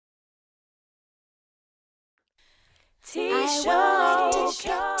I wanted to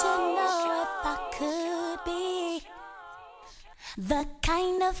get to know if I could be the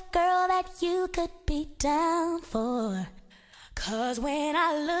kind of girl that you could be down for. 'Cause when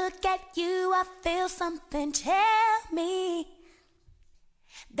I look at you, I feel something tell me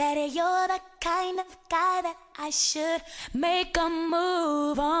that you're the kind of guy that I should make a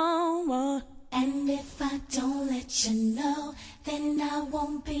move on. And if I don't let you know, then I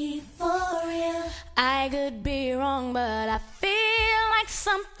won't be for real. I could be wrong, but I feel like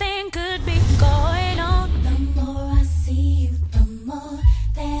something could be going on. The more I see you, the more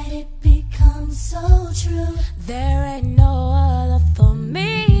that it becomes so true. There ain't no other for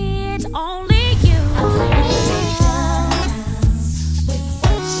me, it's only you. I hold you down with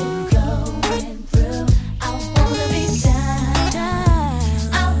what you're going through. I wanna be down.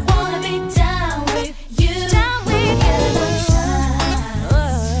 I wanna be down with you. Down with you.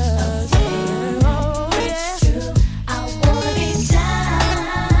 It's true. I wanna be down.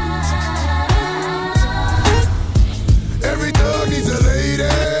 Every thug needs a lady.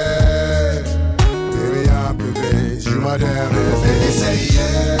 Baby, I'm convinced you my damn best. Baby, say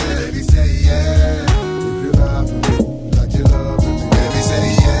yeah. Baby, say yeah. If you love me like you love me. Baby, say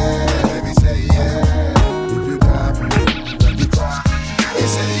yeah. Baby, say yeah. If you cry for me like you cry. Baby,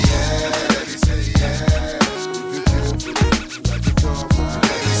 say yeah. Baby, say yeah. If you kill for me like you kill for me.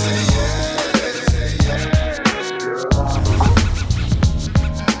 Baby, say yeah. Baby, say yeah.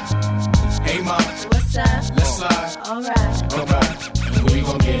 Hey, ma, What's up? let's slide. Alright. Alright, and we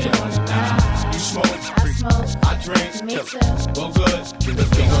gon' get it on tonight. You smoke, I smoke. I drink. Me too. Well, good, because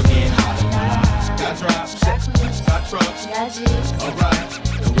we gon' get hot tonight. Got drops, got trucks. Yeah, G's. Alright,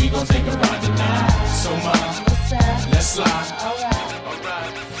 and we gon' take a ride tonight. So, ma, What's up? let's slide. Alright.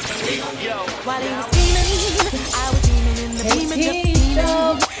 Alright, we gon' go. While he was scheming, I was dreaming in the demon just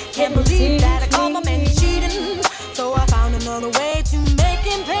scheming. Can't believe that I caught my man cheating. So I found another way to make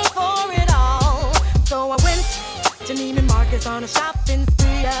him pay for it all. So I went to Neiman Marcus on a shopping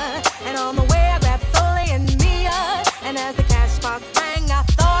spree, and on the way I grabbed Soleil and Mia. And as the cash box rang, I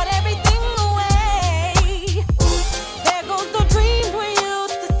thought everything away. There goes the dreams we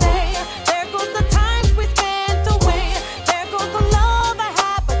used to say. There goes the times we spent away. There goes the love I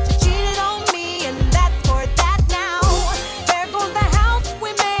had, but you cheated on me, and that's for that now. There goes the house we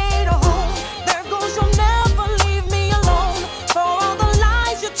made a home. There goes you'll never leave me alone. For all the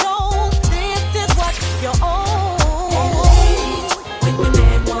lies you told, this is what you own. And ladies, when your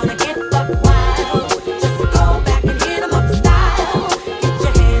man wanna get buck wild, just go back and hit him up style. Get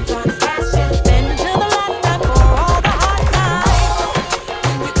your hands on his cash and spend until the last time for all the hard times.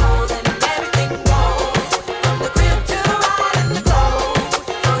 When you're cold and everything goes, from the crib to the ride and the clothes.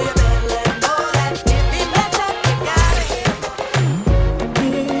 So you better let him know that if he mess up, you got it.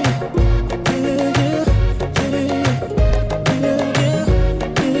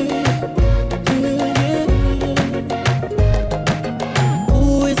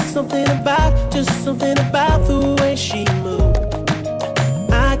 Ooh, it's just something about the way she moves.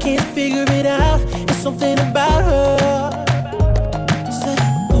 I can't figure it out. It's something about her. Said,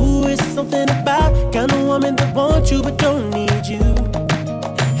 ooh, it's something about kind of woman that wants you but don't need you.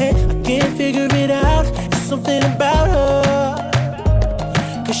 Hey, I can't figure it out. It's something about her.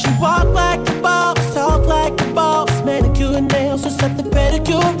 'Cause she walk like a boss, talk like a boss, manicure and nails, just set the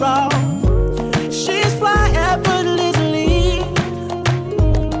pedicure off. She's fly effortlessly,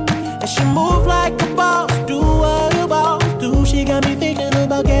 and she move like a boss, do what a boss do. She got me thinking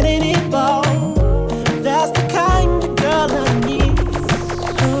about getting involved. That's the kind of girl I need.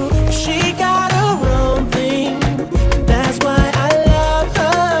 She got her own thing, and that's why I love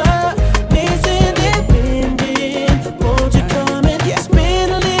her. Miss Independent, won't you come and spend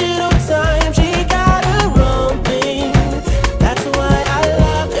a little time? She got her own thing, that's why I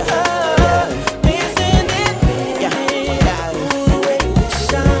love her. Miss Independent, ooh, the way you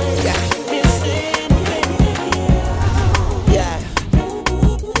shine. Miss Independent, yeah.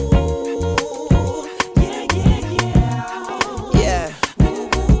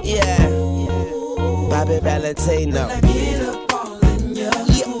 Yeah. Bobby Valentino. When I get up all in ya,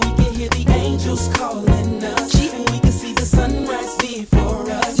 we can hear the angels calling us. We can see the sunrise before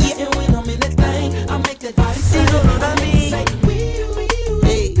us. And when I'm in that thing, I make that body say, You know what I mean? say,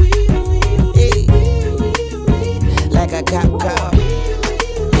 Hey. Hey. Like a cop car.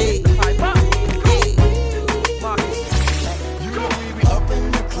 Hey. Hey. Up in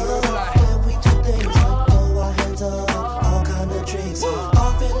the club, where we do things like throw our hands up, all kind of drinks.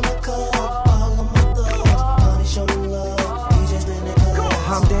 Off in the club, all of my thugs, honey, show me love. DJ spin it up.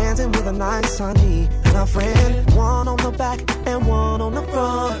 I'm dancing with a nice honey and a friend. One on the back and one on the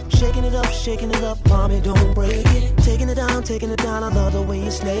front. She shaking it up, mommy, don't break it. Taking it down, I love the way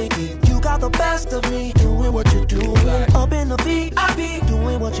you snake it. You got the best of me, doing what you're doing. Up in the VIP,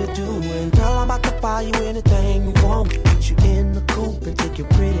 doing what you're doing. Girl, I'm about to buy you anything you want. Put you in the coupe and take your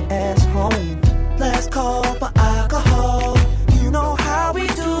pretty ass home. Let's call for alcohol. You know how we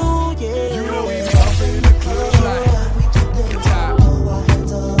do, yeah. You know we up in the club. We do things, throw our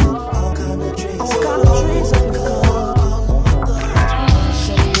hands up, all kind of drinks up in the club.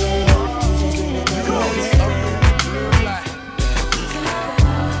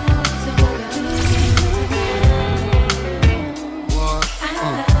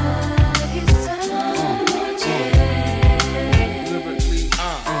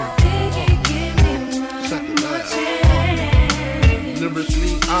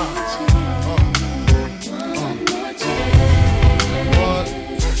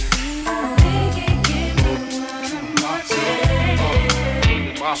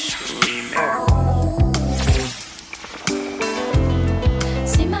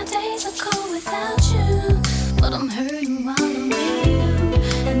 See, my days are cold without you, but I'm hurting while I'm with you.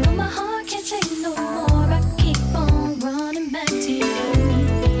 And though my heart can't take no more, I keep on running back to you.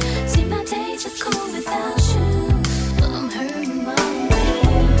 See, my days are cold without you, but I'm hurting while I'm with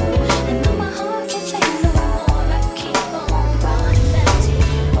you. And though my heart can't take no more, I keep on running back to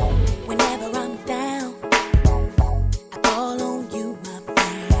you. Whenever I'm down, I call on you, my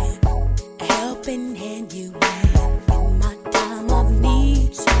friend. A helping hand you lend in my time of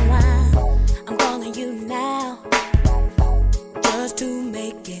need. So I'm calling you now, just to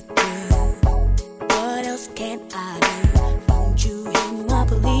make it through. What else can I do? Don't you hear my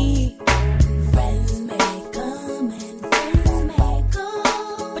plea? Friends may come and friends may go,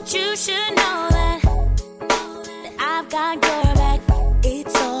 but you should know that I've got your back.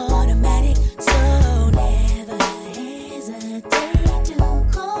 It's automatic, so never hesitate to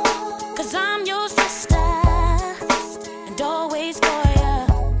call. 'Cause I'm your sister and always for you.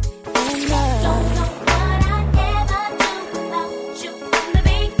 And don't know what I'd ever do without you. From the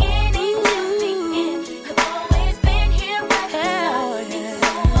beginning to the end, I've always been here right beside me.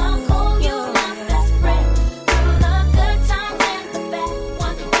 So I'll call you my best friend through the good times and the bad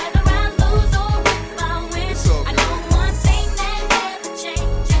ones. Whether I lose or if I win, I know one thing that never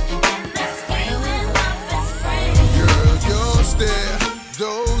changes, and that's you and my best friend. Girl, your stare,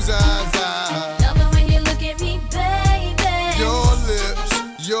 those eyes, Love it when you look at me, baby. your lips,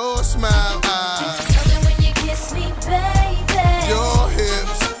 your smile, Love it when you kiss me, baby. your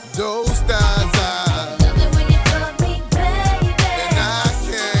hips, those thighs, Love it when you fuck me, baby. and I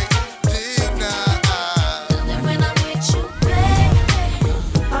can't deny. Love it when I'm with you, baby.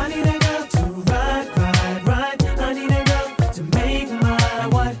 I need a girl to ride. I need a girl to make my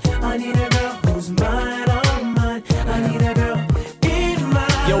wife. I need a girl who's mine, all mine. I need a girl in my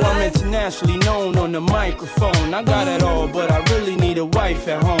Yo, I'm internationally known on the microphone. I got it all, but I really need a wife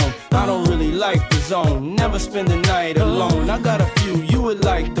at home. I don't really like the zone, never spend the night alone. I got a few, you would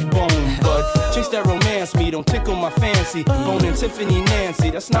like the bone, but chase that romance me, don't tickle my fancy. Bone and Tiffany Nancy,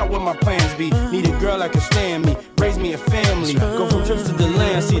 that's not what my plans be. Need a girl that can stand me, raise me a family. Go from trips to the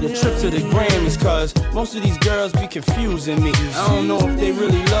land, see the trip to the Grammys. 'Cause most of these girls be confusing me. I don't know if they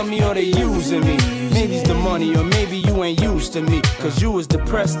really love me or they using me. Maybe it's the money or maybe you ain't used to me. 'Cause you was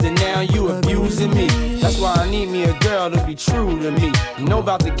depressed and now you abusing me. That's why I need me a girl to be true to me. Know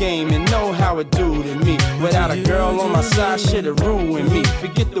about the game and know how it do to me. Without a girl on my side, shit'll ruin me.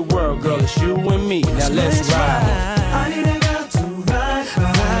 Forget the world, girl, it's you and me. Now let's ride. I need a girl to ride.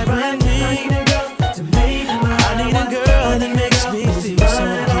 I need a girl to make my I need a girl that makes me feel so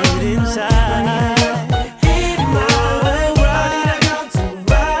good inside. In my world. I need a girl to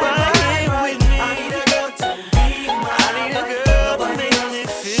ride with me. I need a girl to be my I need a girl that makes me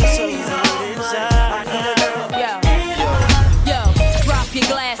feel so good inside. Yo, drop your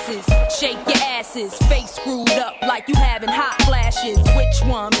glasses, shake your asses, face screwed up like you having hot flashes. Which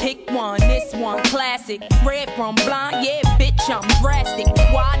one? Pick one. This one classic. Red from blind, yeah, bitch, I'm drastic.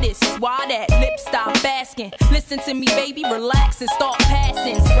 Why this? Why that? Lips stop asking. Listen to me, baby, relax and start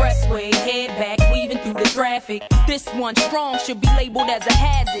passing. Expressway, head back, weaving through the traffic. This one strong should be labeled as a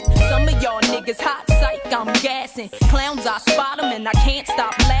hazard. Some of y'all niggas hot psych, I'm gassing. Clowns, I spot them and I can't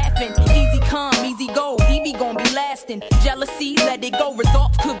stop laughing. Easy come, easy go, Evie gon' be lasting. Jealousy, let it go,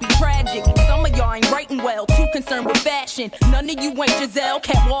 results could be tragic. Some of y'all ain't writing well, too concerned with fashion. None of you ain't Giselle,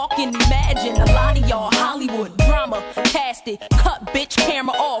 can't walk and imagine. A lot of y'all Hollywood drama, cast it. Cut bitch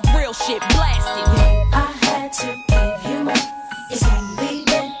camera off, real shit blasted. I had to give you up. It's only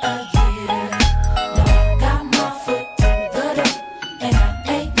been a year. Now I got my foot through the door, and I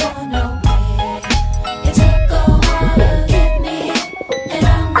ain't going nowhere. It took a while to get me here, and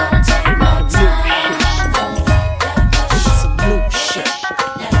I'm gonna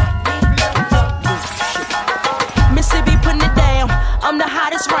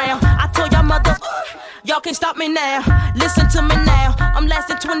now. Listen to me now. I'm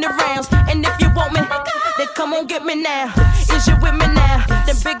lasting 20 rounds. And if you want me, then come on get me now. Is you with me now?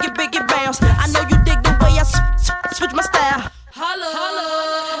 Then biggie bounce. I know you dig the way I switch my style. Holla,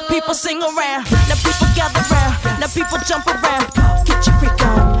 holla. People sing around. Now people gather round. Now people jump around. Get your freak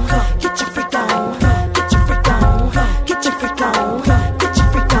on. Get your freak on. Get your freak on. Get your freak on. Get your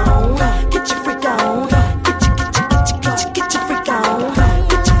freak on. Get your freak on. Get your freak on. Get your freak on.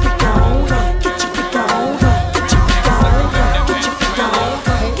 Get your freak on. Get your freak on. Get your freak on.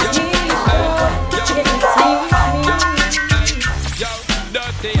 Get your Yo,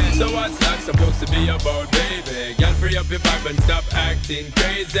 dirty, so what's that supposed to be about, baby? Girl, free up your vibe and stop acting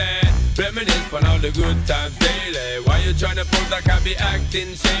crazy. Reminisce on all the good times daily. Why you tryna pose like I be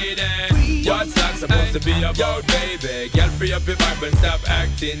acting shady? What's that supposed to be about, baby? Girl, free up your vibe and stop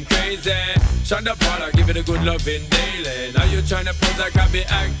acting crazy. Shonda Paula, give it a good loving daily. Now you tryna pose like I be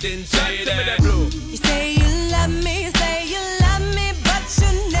acting shady. You say you love me, but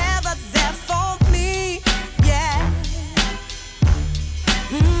you're never there for me. Yeah.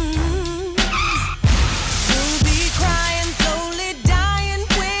 You'll be crying, slowly dying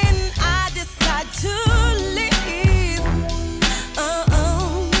when I decide to leave.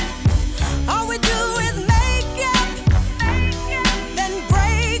 All we do is make up, then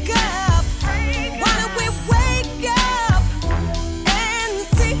break up. Why don't we wake up and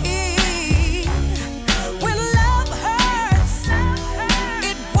see? When love hurts,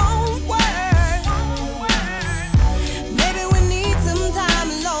 it won't work. Maybe we need some time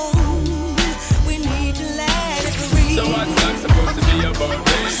alone. We need to let it breathe. So what's that supposed to be about,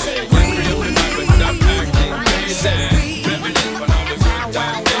 baby? Girl, free up your vibe and stop acting crazy. Reminisce on all the good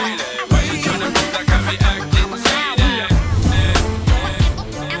times daily. Why you tryna pose like I be acting shady?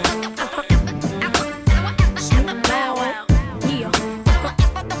 Bow wow, yeah.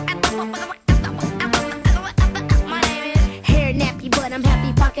 My name is Hair Nappy, but I'm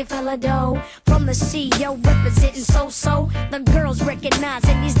happy pocket full of dough. From the CEO representing so. The girls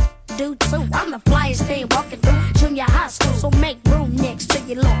recognizing these do too. I'm the flyest thing walking through junior high school. So make room next to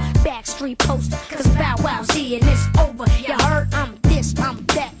your little backstreet poster. Cause Bow Wow's here and it's over. You heard I'm this, I'm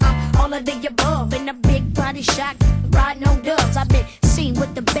that, I'm all of the above. In a big body shot, riding on dubs. I've been seen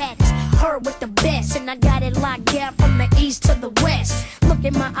with the baddest, heard with the best. And I got it locked down from the east to the west. Look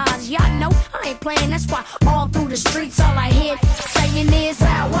in my eyes, y'all know I ain't playing. That's why all through the streets all I hear saying is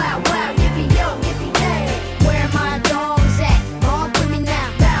wow, wow, wow, yippee yo, yippee yay. Where my dogs at? Walk with me now.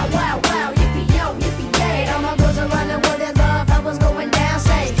 Wow, wow, wow, yippee yo, yippee yay. All my girls are running with their love. I was going down,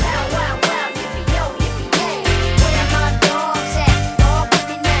 say wow, wow, wow, yippee yo, yippee yay. Where my dogs at? Walk with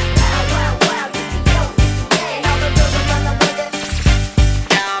me now. Wow, wow, wow, yippee yo, yippee yay. All the girls are running with their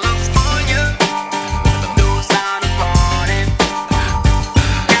California, knows how to party.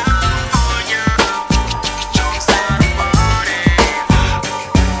 California, knows how to party.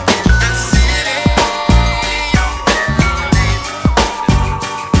 The city of Beverly,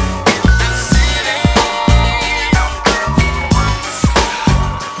 the city of good ones.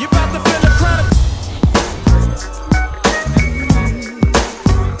 You about to feel the crowd.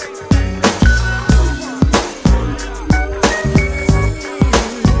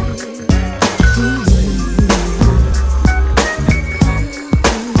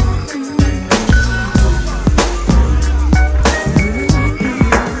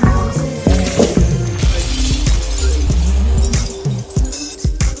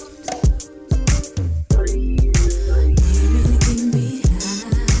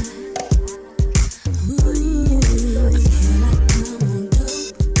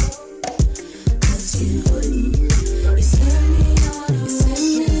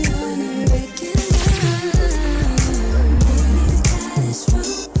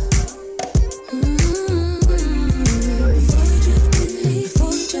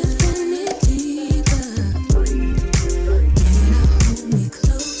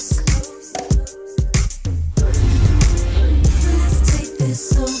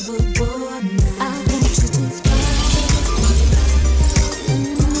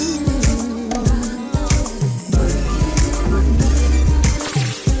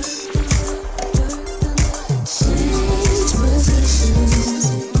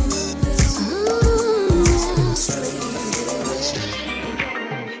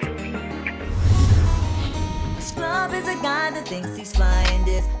 Scrub is a guy that thinks he's flying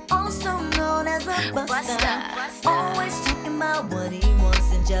this, also known as a buster. Always talking about what he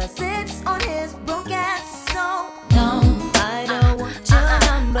wants and just sits on his broke ass. So no, I don't want your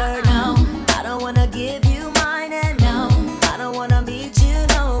number. No, I don't wanna give you mine. And no, I don't wanna meet you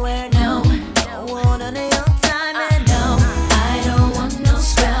nowhere. No, don't want none of your time. And no, I don't want no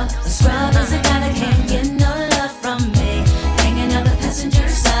scrub. A scrub is a guy that can't get no love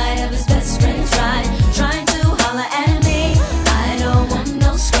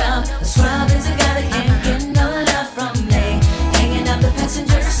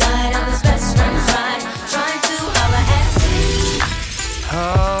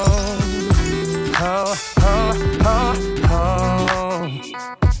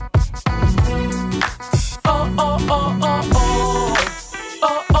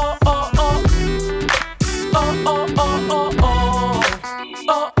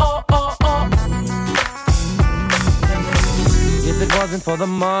wasn't for the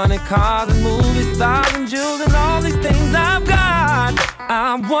money, cars and movie stars and jewels and all these things I've got,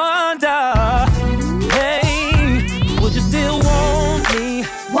 I wonder, hey, would you still want me?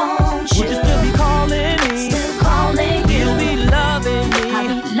 Won't you? Would you still be calling me? Still calling you. You'll be loving me. I'll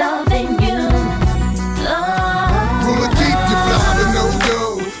be loving you. Ruler keep you fly to no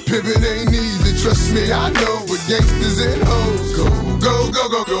go. Pivot ain't easy, trust me, I know. With gangsters and hoes, go, go, go,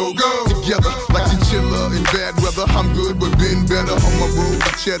 go, go, go. Together like chinchilla in bad weather. I'm good, but been better on my road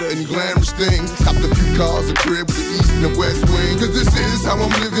with cheddar and glamorous things. Copped a few cars, a crib with the east and the west wing. Cause this is how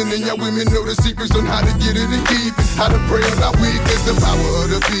I'm living, and y'all women know the secrets on how to get it and keep it. How to pray on our weakness, the power of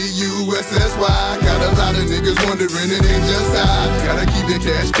the P-U-S-S-Y. Got a lot of niggas wondering, it ain't just I. Gotta keep the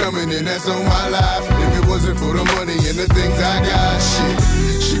cash coming, and that's on my life. If it wasn't for the money and the things I got, shit,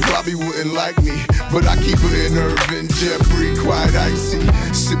 she probably wouldn't like me. But I keep her in Irvin, Jeffrey, quite icy.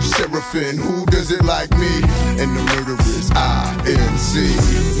 Sip Seraphim, who does it like me? And the murderers, I-N-C.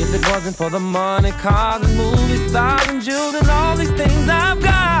 If it wasn't for the money, cars and movie stars and jewels and all these things I've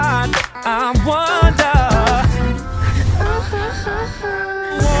got, I wonder,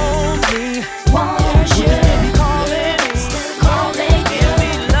 won't me? Won't you? Would you still be calling me? Still calling you. You'll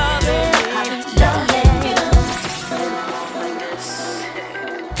be loving me. I'll be loving you.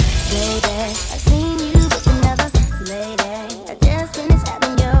 Baby, I seen you with another lady. I just finished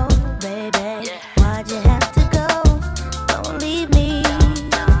having your baby. Why'd you have to go? Don't leave me,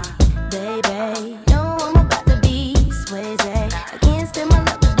 baby. No, I'm about to be Swayze. I can't stand my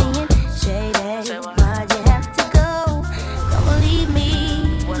love is being shady. Why'd you have to go? Don't leave me.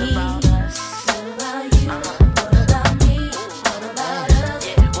 What about us? What about you? What about me? What about us?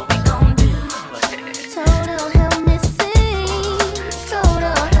 Yeah, what we gon' do? Total help me sing.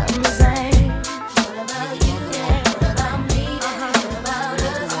 Total help me sing. What about you? What about me? What about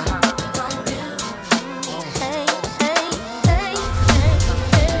us? What we gon' do? Hey, hey, hey, hey,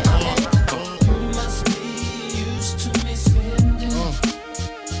 hey. You must be used to me spending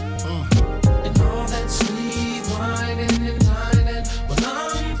and all that sweet whining and dining when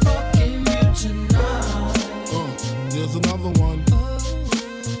I'm fucking you tonight. There's another one,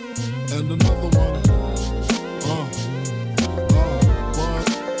 and another one. What?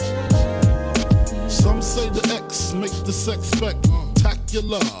 Some say the X make the sex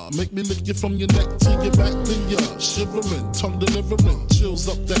spectacular. Make me lick you from your neck to your back, then you're shivering, tongue delivering, chills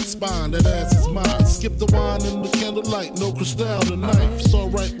up that spine. That ass is mine. Skip the wine and the candlelight, no crystal tonight. It's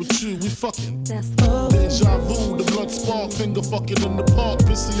alright with you, we fucking. Deja vu, the blood spark, finger fucking in the park,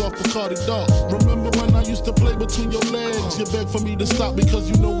 pissy off Bacardi Dark. Remember when I used to play between your legs? You begged for me to stop because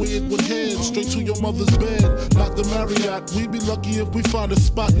you know where it would head. Straight to your mother's bed, not the Marriott. We'd be lucky if we find a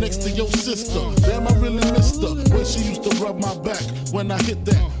spot next to your sister. Damn, I really missed her. Way she used to rub my back when I hit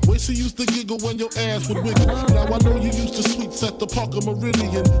that. Way she used to giggle when your ass would wiggle. Now I know you used to sweets at the Parker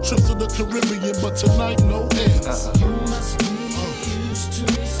Meridian, trips to the Caribbean, but tonight no ends. You must be used to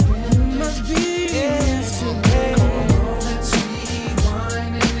me spending. Must be used to me. All that sweet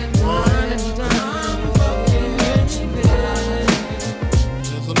whining and dining when I'm fucking you tonight.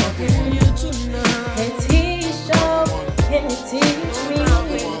 There's another one. You tonight. Hey Tisha, can you teach me?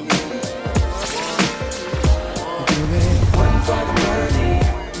 One for the money,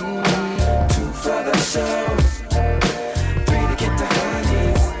 two for the show, three to get the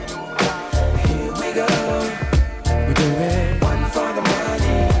honeys. Here we go. We do it. One for the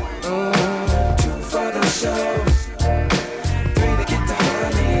money, two for the show, three to get the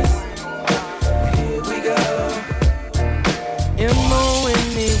honeys. Here we go.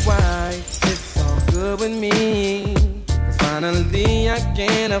 M-O-N-E-Y, it's all good with me. 'Cause finally I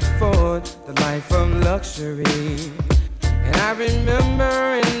can afford the life of luxury. And I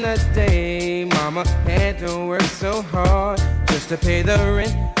remember in the day, mama had to work so hard just to pay the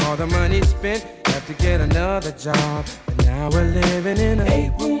rent. All the money spent, have to get another job. And now we're living in a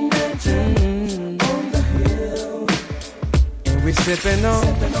 8-room mansion on the hill. And we're sipping on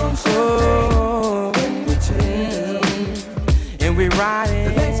oh, when we chill. And we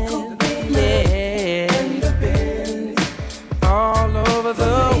riding, yeah, all over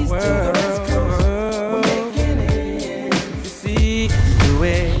the world.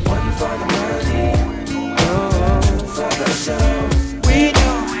 One for the money, two for the show. We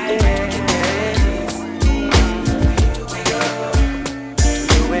do it. Here we go.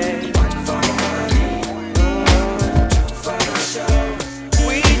 Do it. One for the money, two for the show.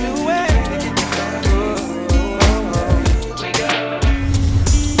 We do it. Here we go.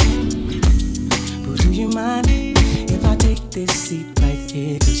 But do you mind if I take this seat right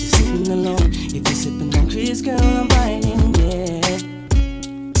here? 'Cause you're sitting alone. If you're sipping on Chris, girl, I'm biting, yeah.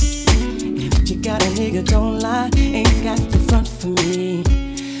 You got a nigga, don't lie, ain't got the front for me.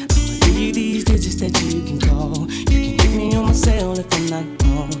 digits that you can call. You can hit me on my cell if I'm not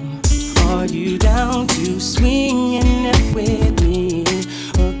home. Are you down to swinging it with me?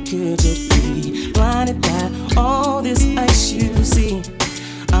 Or could you be blinded by all this ice you see?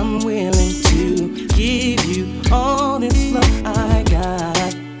 I'm willing to give you all this love I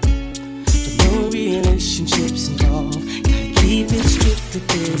got, but no relationships involved. Gotta keep it strictly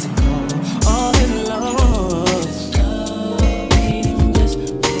physical. All in love.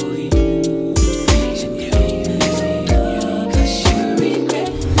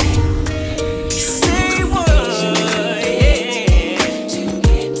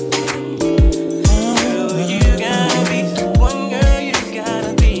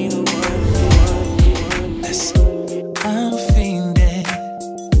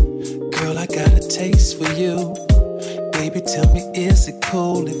 Is it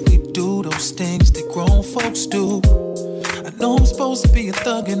cool if we do those things that grown folks do? I know I'm supposed to be a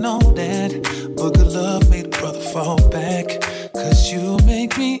thug and all that, but good love made a brother fall back. Cause you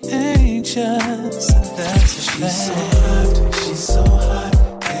make me anxious, and that's a fact. She's so hot, she's so hot.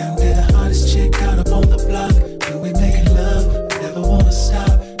 Damn, they're the hottest chick out up on the block. When we making love, I never wanna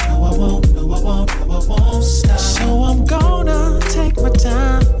stop. No, I won't, no, I won't, no, I won't stop. So I'm gonna take my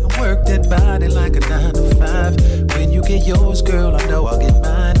time and work that body like a 9 to 5. When you get yours, girl, I know I'll get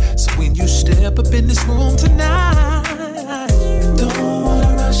mine. So when you step up in this room tonight, don't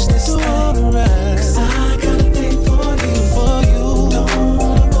wanna rush this thing, cause I got a thing for you. Don't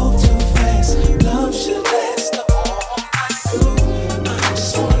wanna move too fast. Love should last the whole night through. I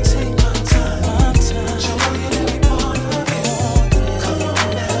just wanna take my time, enjoy it every part of it. Come on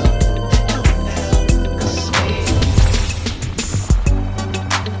now,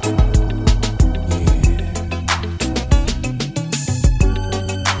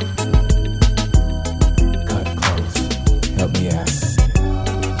 Help me out.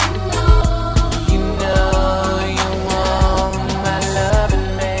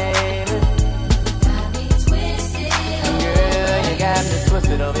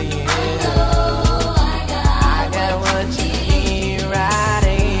 Twisted over here. I got what you need right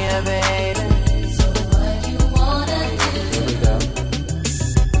here, baby. So what you wanna do?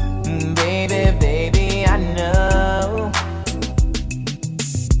 Baby, baby, I know.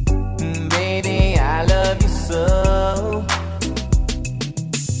 Baby, I love you so.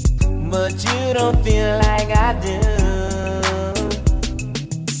 But you don't feel like I do.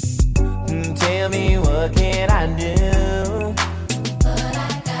 Tell me, what can I do?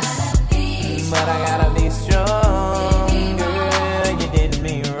 But I gotta be strong, girl, you did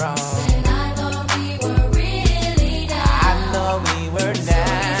me wrong. And I thought we were really down. I know we were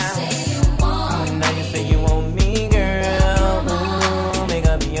down. Now you say you want me, girl. Ooh, make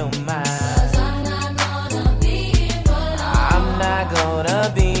up your mind. 'Cause I'm not gonna be here for long. I'm not gonna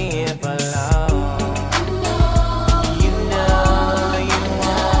be here for long. You know you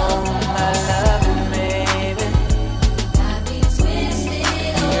want my loving, baby. Got me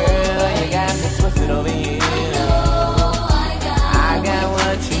twisted, girl, you got me twisted over here. I got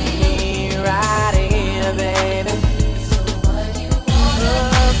what you need right here, baby. So what you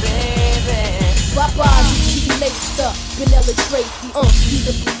want, baby? Papa, you laced up, Vanilla Tracy,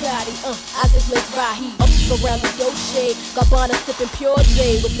 Caesar Bugatti, Isaac Mizrahi, up around the Dolce, Gabbana sipping Pure J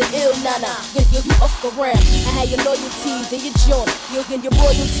with the ill nana. If you up around, I had your loyalties and your joint, you'll get your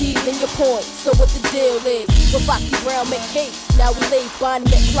royalties and your points. So what the deal is? With Foxy Brown make cakes, now we lace Bonnie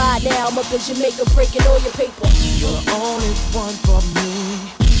McFly. Now I'm up in Jamaica breaking all your paper. You're the only one for me.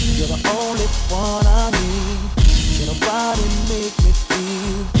 You're the only one I need. Can nobody make me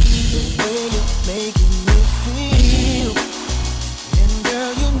feel the way you're making me feel? And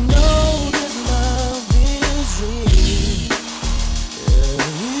girl, you know this love is real.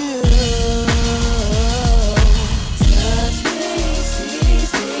 Touch me,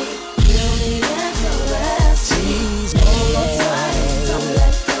 seize me, feel me and caress me. Hold on tight, don't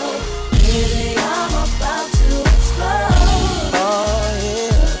let go. Baby, I'm about to explode. Oh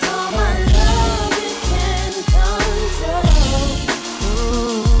yeah. 'Cause all my love it can control.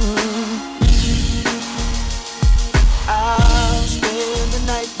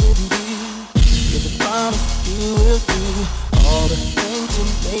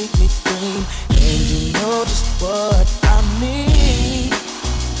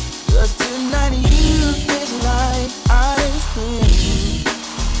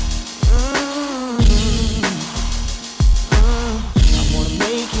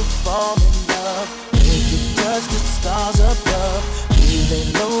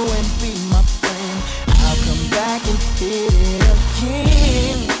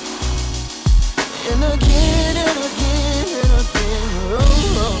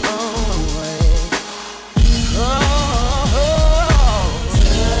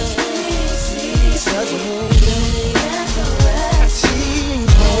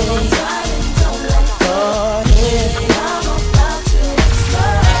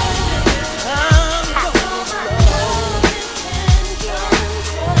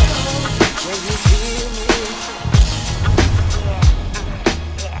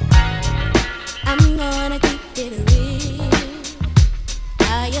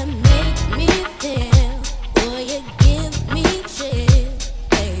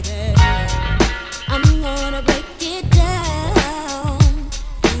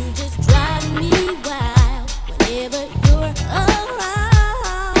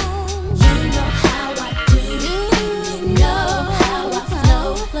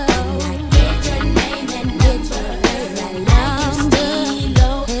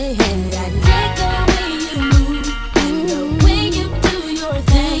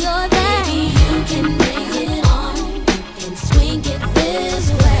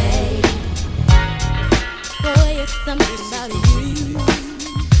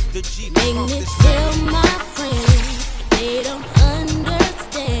 Bring it to my friends. They don't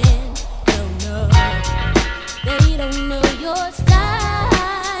understand. No, they don't know your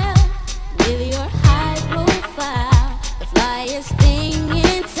style. With your high profile, the flyest thing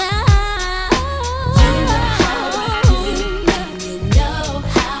in town. You know how I do, and you know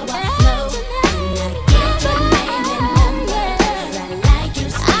how I flow. And I get your name and number, 'cause I like you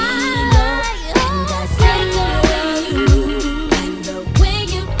slow. And I like the way you move and the way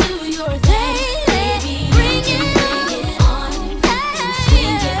you do your thing, baby. Bring it on and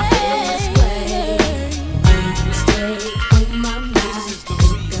swing it this way. You stay in my mind,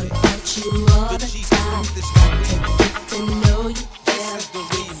 think about you all the time. Got to get to know you better.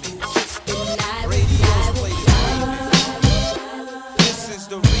 The night we die with This is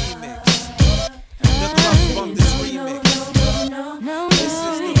the remix. The Club from this remix. This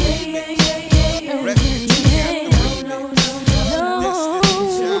is the remix. Refugee at the remix.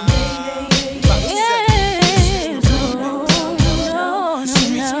 Destiny's Child. About to say, this is the remix. The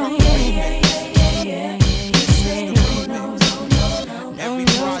streets from the remix. This is the remix. Every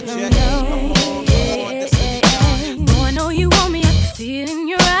project, I'm on board. This is the remix. Boy, I know you want me, I can see it in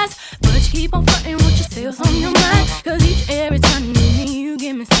your eyes. But you keep on fronting what you say on your mind. 'Cause each and every time you need me, you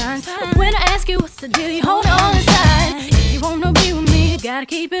give me signs. But when I ask you what's the deal, you hold on inside. If you wanna be with me, you gotta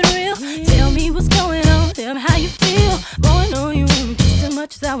keep it real. Tell me what's going on, tell me how you feel. Boy, I know you want me just as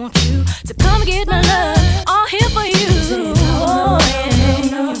much as I want you. So come and get my love, all here for you. Oh,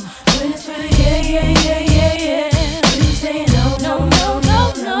 yeah. When it's ready, yeah. When you say no.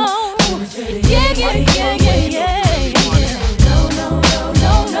 When it's ready, yeah.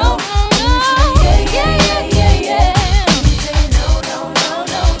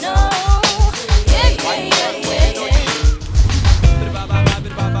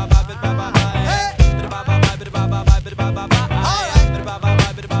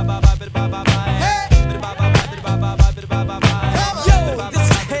 Yo, this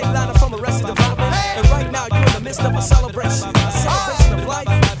is Headliner from Arrested Development, and right now you're in the midst of a celebration of life,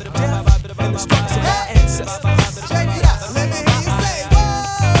 death, and the struggles of our ancestors. Check it out. Let me hear you say, whoa,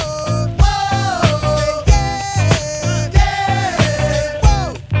 whoa, yeah, yeah, whoa,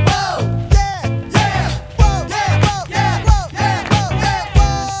 whoa, yeah, whoa, yeah, whoa, yeah,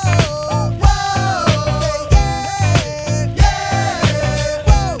 whoa, whoa, yeah,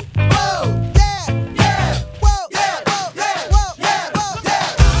 whoa, whoa, yeah, whoa,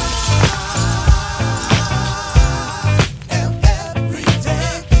 and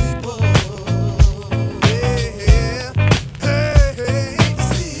everyday people.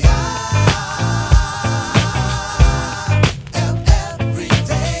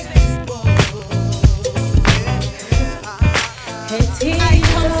 See, I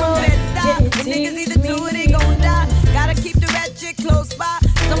come from Bed-Stuy. Niggas either do or they gon' die. Gotta keep the ratchet close by.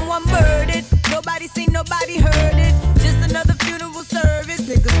 Someone murdered. Nobody seen, nobody heard it. Just another funeral service.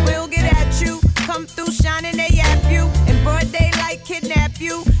 Niggas will get at you. Come through shining, they yap you. In broad daylight, kidnap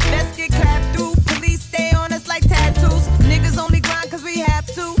you. Best get clapped through. Police stay on us like tattoos. Niggas only grind 'cause we have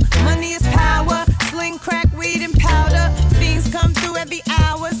to. Money is power. Sling, crack, weed, and powder. Fiends come through every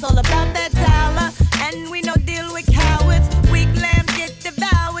hour. It's all about that dollar. And we no deal with cowards. Weak lambs get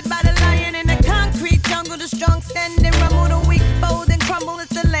devoured by the lion in the concrete jungle. The strong stand and rumble. The weak fold and crumble.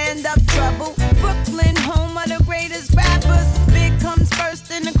 It's the land of trouble. Brooklyn, home of the greatest rappers. Big comes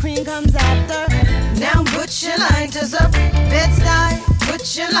first and the cream comes after. Now put your lighters up. Bed-Stuy, put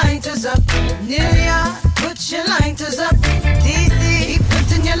your lighters up. New York, put your lighters up. DC, keep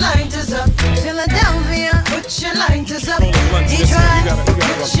putting your lighters up. Philadelphia, put your lighters up. Detroit,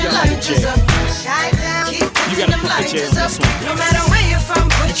 put your lighters up. Chi-Town, keep putting them lighters up. No matter where you're from, You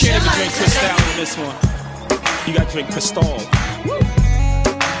put your can't even drink lighters Cristal up. in this one. You gotta drink Cristal.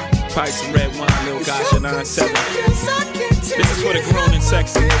 Probably some red wine, little Gotcha 9-7. This is for the grown and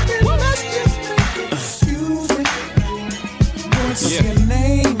sexy. Yeah.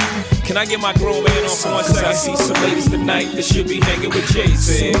 Can I get my grown man on for 1 second? I see some ladies tonight that should be hanging with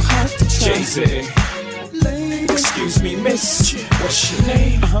Jay-Z. Jay-Z. Excuse me, miss, what's your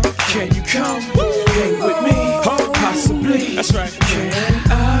name? Can you come hang with me? Possibly. That's right. Can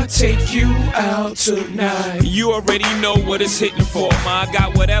I take you out tonight? You already know what it's hitting for. Ma, I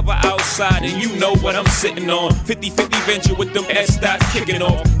got whatever outside and you know what I'm sitting on. 50-50 venture with them S-dots kicking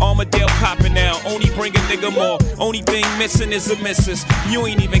off. Armadale popping now, only bring a nigga more. Only thing missing is a missus. You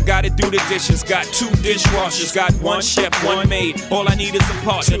ain't even gotta do the dishes. Got 2 dishwashers, got 1 chef, 1 maid. All I need is a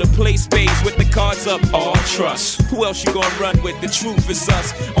partner to play spades with the cards up. All trust. Who else you gonna run with? The truth is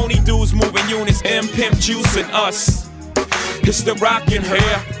us. Only dudes moving units, M Pimp Juice and us. It's the rockin'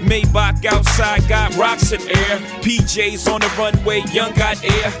 hair. Maybach outside got rocks in air. PJs on the runway, young got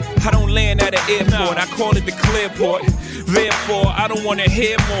air. I don't land at an airport, I call it the clearport. Therefore, I don't wanna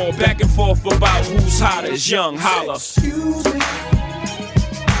hear more back and forth about who's hotter. It's young, holla. Excuse me.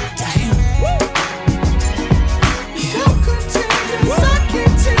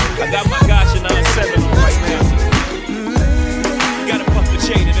 I got my Gotcha 9-7 right now. You gotta puff the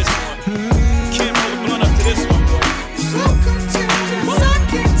chain in this one. Can't roll the blunt up to this one, bro.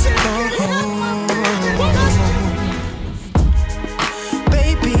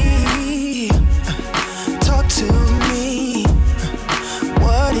 Baby, talk to me.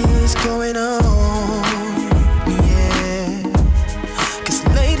 What is going on? Yeah. 'Cause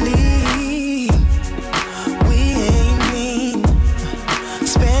lately we ain't been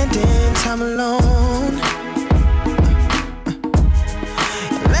spending time alone.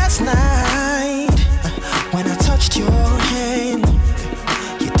 Last night when I touched your hand,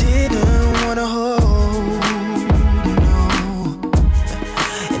 you didn't wanna hold, no.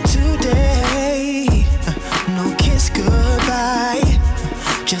 And today, no kiss goodbye,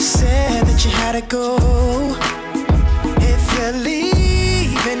 just said that you had to go. If you're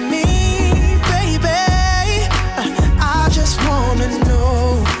leaving me, baby, I just wanna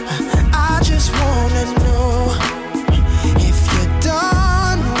know. I just wanna know if you're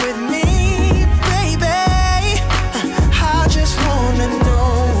done with me, baby. I just wanna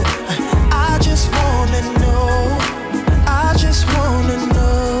know. I just wanna know. I just wanna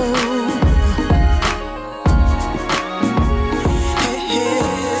know. Hey,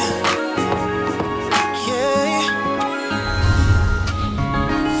 yeah.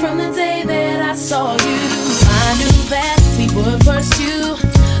 From the day that I saw you, I knew that we would pursue.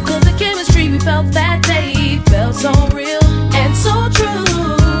 'Cause the chemistry we felt that day felt so real and so true.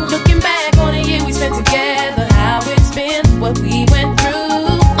 Looking back on the year we spent together, how it's been, what we went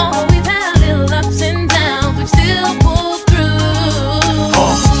through. Although we've had little ups and downs, we've still pulled through.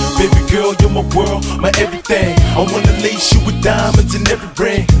 Baby girl, you're my world, my everything. I wanna lace you with diamonds in every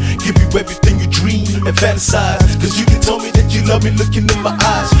ring. Give you everything you dream and fantasize. 'Cause you can tell me that you love me looking in my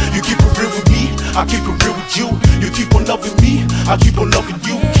eyes. You keep it real with me, I keep it real with you. You keep on loving me, I keep on loving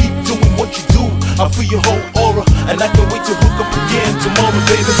you. Keep doing what you do, I feel your whole aura. And I can't wait to hook up again tomorrow,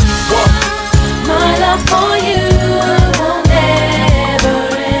 baby. What? My love for you will never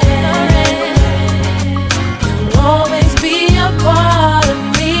end. You'll always be a part of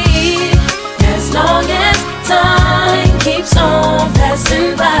me, as long as time keeps on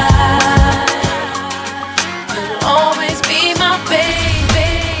passing by. You'll always be my baby.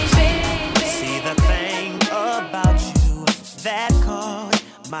 See, the thing about you that caught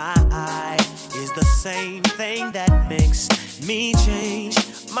my eye is the same thing that makes me change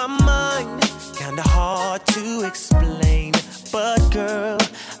my mind. Kinda hard to explain, but girl,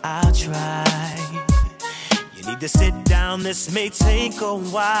 I'll try. You need to sit down, this may take a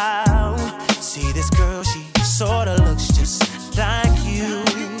while. See, this girl, she sorta looks just like you.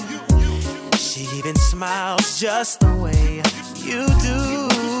 She even smiles just the way you do.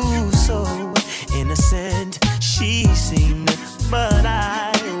 So innocent she seemed, but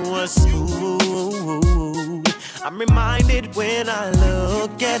I was fooled. I'm reminded when I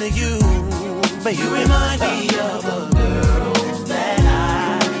look at you, but you remind me of a girl that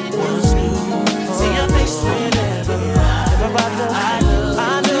I once knew. See your face whenever I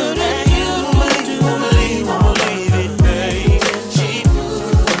knew that you won't believe it, babe. She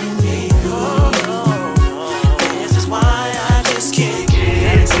put me on. This is why I just can't get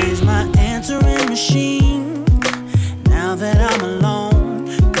it. Gotta change my answering machine now that I'm alone.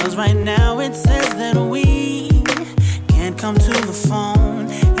 'Cause right now it says that we can't come to the phone.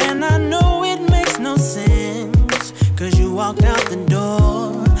 And I know it makes no sense, 'cause you walked out the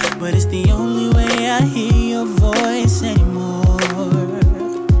door. But it's the only way I hear your voice anymore.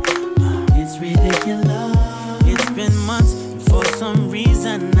 It's ridiculous. It's been months, and for some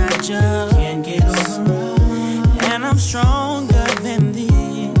reason I just can't get over it. And I'm stronger than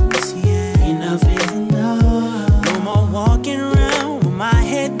this, yeah. Enough is enough. No more walking around with my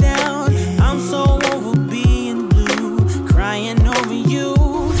head down. I'm so over being blue, crying over you.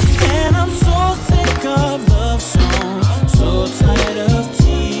 And I'm so sick of love songs, so tired of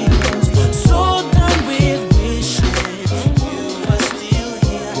tears, so done with wishing you were still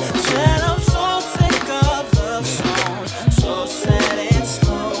here. Said I'm so sick of love songs, so sad and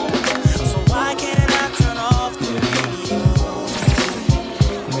slow. So why can't I turn off the radio?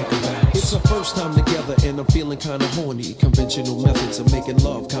 It's our first time together and I'm feeling kinda horny. Conventional methods of making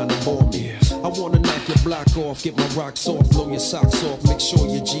love kinda bore me. I wanna knock your block off, get my rocks off, blow your socks off, make sure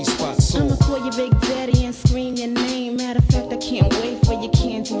your G-spot's I'ma on. call you Big Daddy and scream your name. Matter of fact, I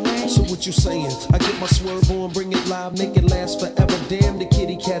what you saying. I get my swerve on, bring it live, make it last forever. Damn, the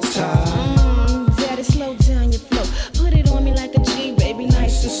kitty cat's tired. Daddy, slow down your flow. Put it on me like a G, baby,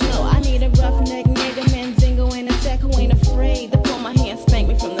 nice and slow. I need a roughneck nigga, Mandingo in a sack who ain't afraid to pull my hand, spank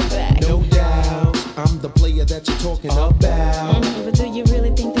me from the back. No doubt, I'm the player that you're talking about. But do you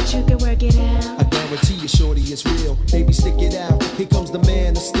really think that you can work it out? I guarantee you, shorty, it's real. Baby, stick it out. Here comes the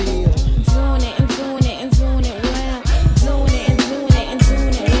man of steel. Doing it and doing it and doing it well. Doing it and doing it and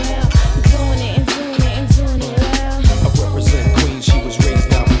doing it well. Doing it and doing it and doing it well. I represent Queens, she was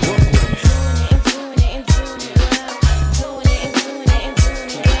raised out in Brooklyn. Doing it and doing it and doing it well. Doing it and doing it and doing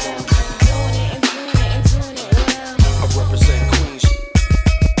it well. Doing it and doing it and doing it well. I represent Queens.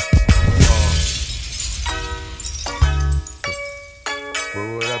 Where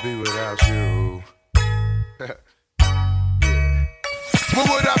would I be without you? Where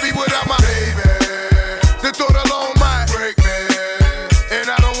would I be without my baby? The thought alone might break me, and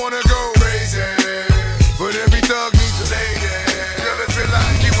I don't wanna go crazy. But every thug needs a lady. Girl, it's been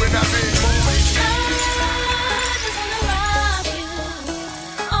like you and I've been.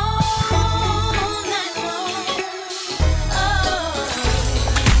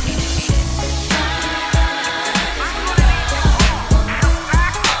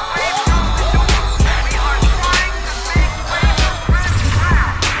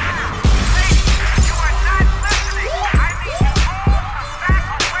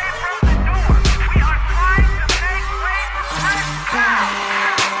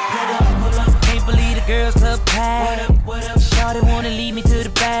 Can't believe the girls club packed. What up? Shawty wanna lead me to the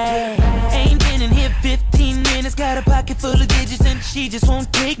bag. Ain't been in here 15 minutes. Got a pocket full of digits and she just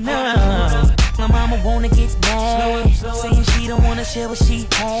won't take none. My mama wanna get mad, saying she don't wanna share what she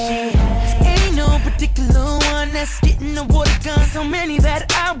had. Ain't no particular one that's getting the water gun. So many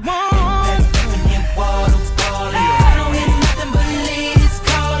that I want. I don't hear nothing but ladies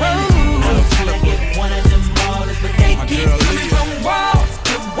calling. I'm trying to get one of them ballers, but they keep coming from wall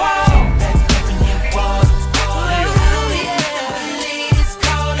to wall.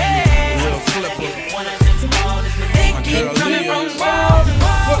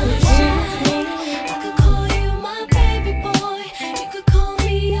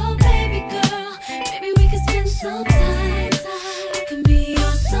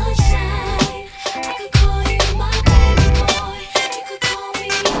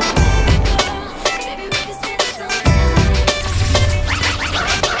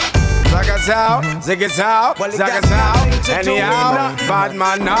 Zig it out, zag it out, anyhow, bad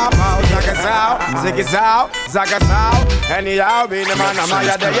man up, zag it out, zig it out, zag it out, anyhow, be the man, I'm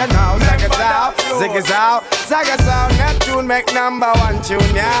out there, you know, zag it out, zig it out, zag it out, Neptune make #1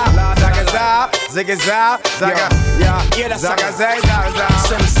 tune, yeah, zag it out, zig it out, zag it, yeah, zag it, zag it,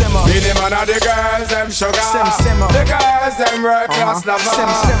 be the man of the girls, them sugar, the girls, them world class lover,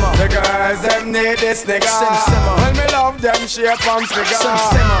 the girls, them need this nigga, when me love them shape and figure,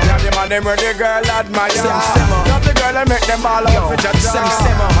 yeah, the man, them where the girl admire. Not the girl that make them ball out for cha-cha.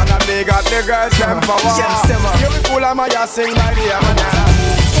 And a big at the girls them power. You be cool and my sing by the Amanda.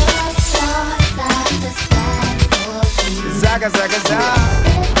 Zaga, zaga, zaga.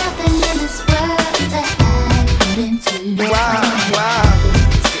 There's nothing in this world that I couldn't do. Wow.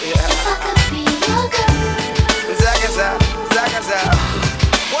 If I could be your girl. Zaga, zaga, zaga, zaga.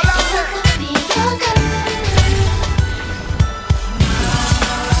 If I could be your girl.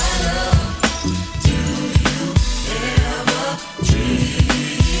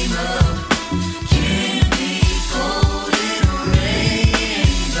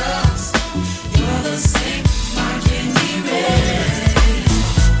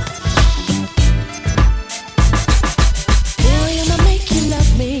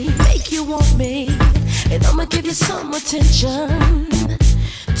 And I'ma give you some attention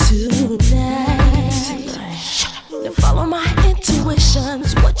tonight. Now follow my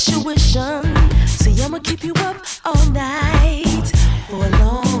intuitions, what you wishing. See, I'ma keep you up all night for a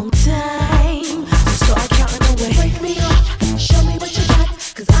long time. So start counting away. Break me off, show me what you got,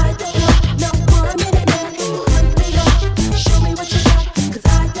 'cause I don't want no 1 minute left. Break me off, show me what you got, 'cause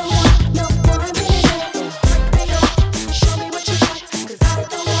I don't want no 1 minute left. Break me off, show me what you got, 'cause I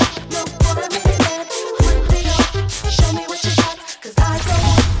don't want no 1 minute left. Break me off, show me what you got, 'cause I don't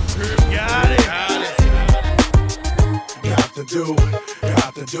want. Got it. Got to do it.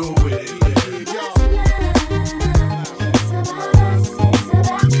 Got to do it.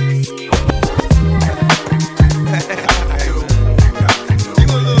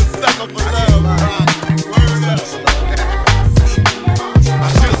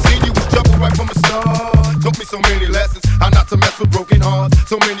 So many lessons, how not to mess with broken hearts.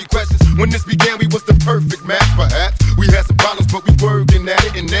 So many questions. When this began, we was the perfect match. Perhaps we had some problems, but we working at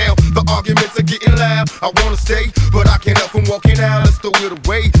it. And now the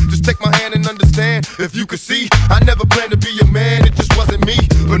Just take my hand and understand. If you could see, I never planned to be a man, it just wasn't me.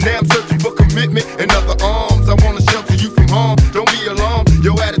 But now I'm searching for commitment and other arms. I wanna shelter you from harm. Don't be alarmed,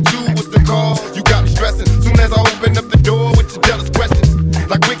 your attitude was the cause. You got me stressing. Soon as I open up the door with your jealous questions.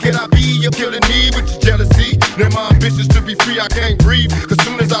 Like when can I be? You're killing me with your jealousy. Now my ambitions to be free, I can't breathe. Cause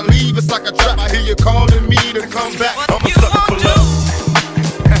soon as I leave, it's like a trap. I hear you calling me to come back. I'm a sucker for love.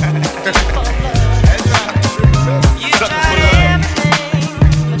 You tried everything,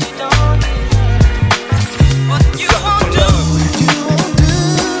 but you don't get what you won't do. You won't do.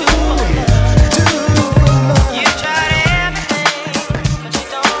 You tried everything, but you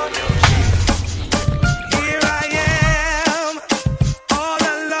don't get. Here I am, all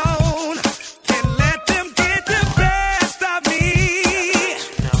alone. Can't let them get the best of me.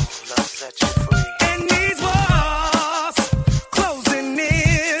 And these walls closing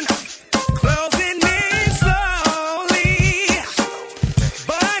in slowly.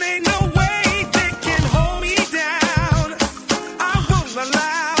 But ain't no way they can hold me down. I won't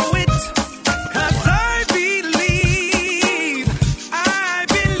allow it. 'Cause I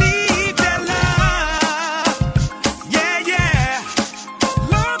believe that love, yeah,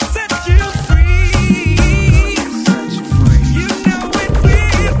 love sets you free. You know it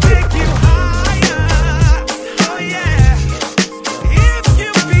will take you higher. Oh yeah, if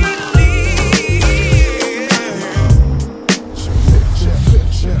you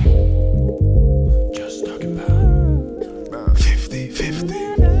Just talking about 50-50.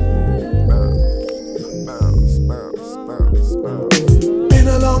 Been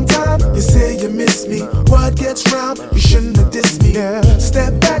a long time, you say you miss me. What gets round, you shouldn't have dissed me.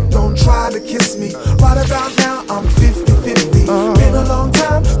 Step back, don't try to kiss me. Right about now, I'm 50-50. Been a long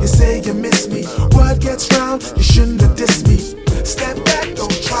time, you say you miss me. What gets round, you shouldn't have dissed me. Step back,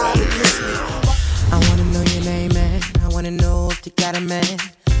 don't try to kiss me. I wanna know your name, man. I wanna know if you got a man.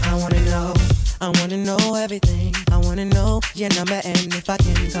 I wanna know everything. I wanna know your number and if I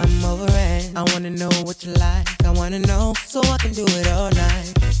can come over and I wanna know what you like. I wanna know so I can do it all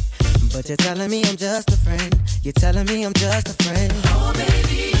night. But you're telling me I'm just a friend. You're telling me I'm just a friend. Oh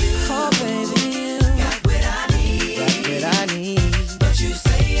baby, you got what I need. Got what I need. But you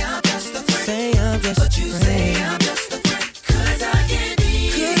say I'm just a friend. Say I'm just a friend. Say I'm just a friend. 'Cause I can be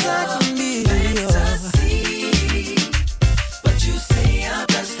your fantasy. But you say I'm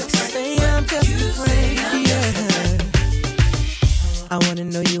just a friend. Say I'm just a friend. Yeah. I wanna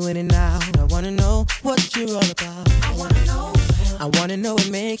know you in and out. I wanna know what you're all about. I wanna know. I wanna know what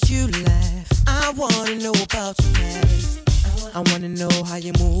makes you laugh. I wanna know about your past. I wanna know how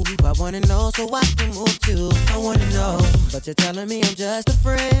you move. I wanna know so I can move too. I wanna know, but you're telling me I'm just a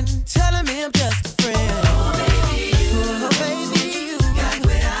friend. Telling me I'm just a friend. Oh baby, you got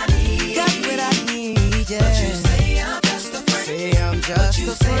what I need. Got what I need, yeah. But you say I'm just a friend. Say I'm just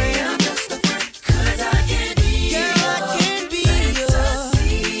a friend. I'm just a friend. 'Cause I can be your fantasy.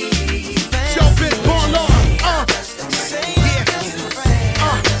 Yo, bitch, born on.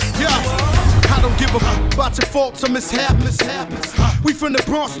 I don't give a fuck about your faults or mishaps. We from the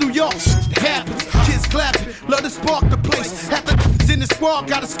Bronx, New York. It happens. Kids clapping, love to spark the place. Half the in the squad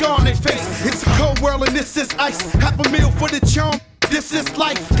got a scar on their face. It's a cold world and this is ice. Half a meal for the charm. This is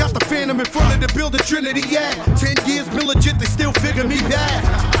life. Got the Phantom in front of the building, Trinity, yeah. 10 years, been legit, they still figure me bad.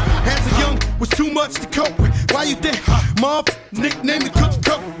 As a young, was too much to cope with. Why you think? Mom, nickname the cook.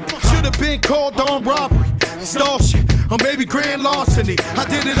 Should've been called on robbery. Stall shit, or maybe grand larceny. I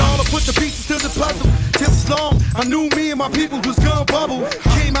did it all, I put the pieces to the puzzle. Just as long, I knew me and my people was gonna bubble.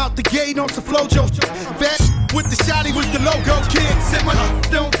 Came out the gate on some flojo. Fat with the shotty was the logo kid. Said my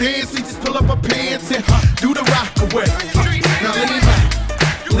don't dance, we just pull up our pants and do the rock away. Now lean back,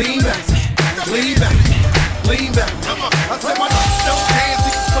 lean back, lean back, lean back. I said my don't dance,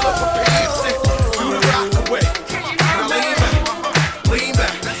 we just pull up our pants and do the rock away. Now lean back, lean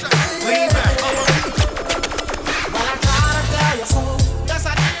back, lean back. Well, I try to tell you so,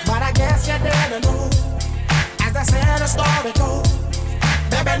 but I guess you didn't know. As I said, the story goes,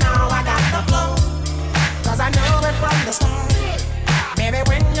 baby, now I got the flow. 'Cause I knew it from the start. Baby,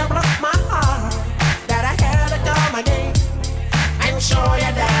 when you broke my heart,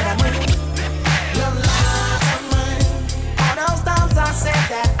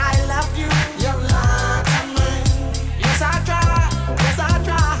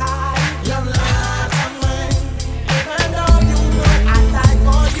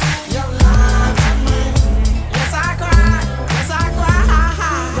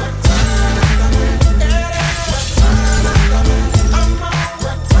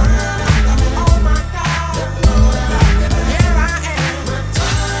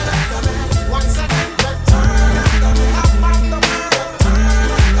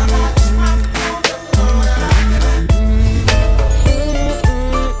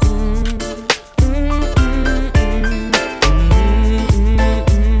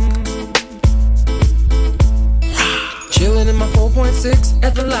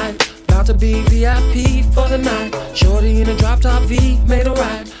 at the light. About to be VIP for the night. Shorty in a drop top V, made a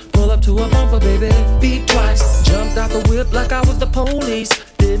right. Pull up to a bumper, baby, beat twice. Jumped out the whip like I was the police.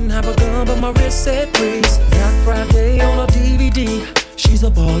 Didn't have a gun, but my wrist said freeze. Got Friday on a DVD. She's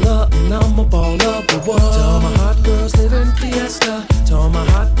a baller, and I'm a baller, but what? To all my hot girls living fiesta. To all my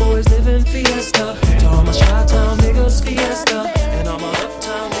hot boys living fiesta. To all my Chi-Town niggas fiesta. And all my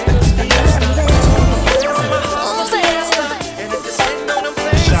uptown niggas fiesta. To all my girls in my hustle fiesta. And if you're sitting on them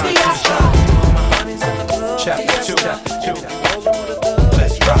flags, fiesta. To all my honeys in the club fiesta.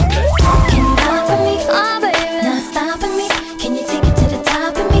 Let's rock. Can you rock for me, oh baby? Not stopping me. Can you take it to the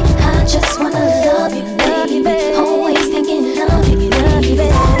top of me? I just wanna love you, baby. Always thinking of you, baby.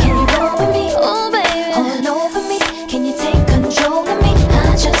 Can you roll with me, oh baby? All over me. Can you take control of me?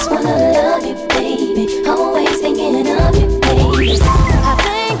 I just wanna love you, baby. Always thinking of you, baby. I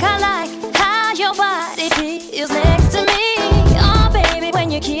think I like how your body feels next to me. Oh baby,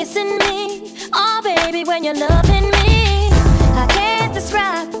 when you're kissing me. Oh baby, when you're loving me. I can't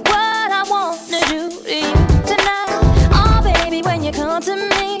describe what I wanna do to you tonight. Oh baby, when you come to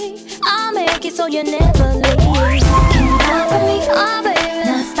me, I'll make it so you never leave. Can you ride with me, oh baby?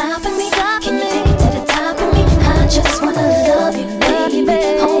 Not stopping me. Can you take it to the top of me? I just wanna love you,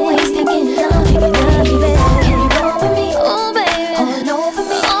 baby. Always thinking of you, baby. Can you roll with me, oh baby? All over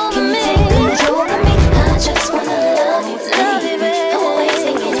me. Can you take control of me? I just wanna love you, baby. Always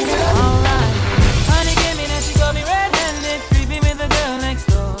thinking of you. Alright, honey gave me that she got me red-handed, creepy with the girl next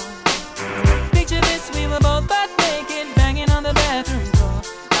door. Picture this, we were both butt naked, banging on the bathroom floor.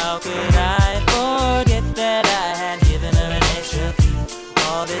 How could I forget that I had given her an extra fee?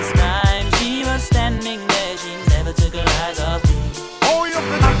 All this time she was standing there, she never took her eyes off me. Oh, you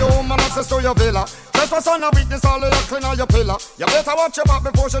finna do woman access to your villa. Trespass on a witness, all of your clean on your pillar. You better watch your back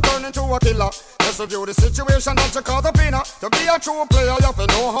before she turn into a killer. Just review the situation that you caught up in her. To be a true player, you have to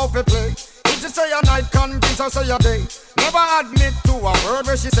know how to play. If she say a night, convince her say a day. Never admit to a word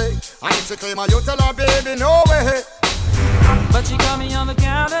where she say. And if she claim her, you tell her, baby, no way. But she caught me on the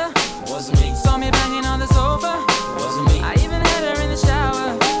counter, wasn't me. Saw me banging on the sofa, wasn't me. I even had her in the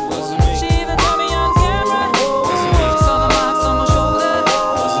shower, wasn't me. She even caught me on camera, wasn't me. Saw the marks on my shoulder,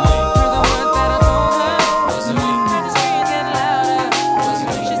 wasn't me. Heard the words that I told her, wasn't me. Heard the screams get louder,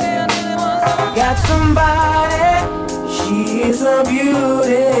 wasn't me. She said until it was over. Got somebody, she is a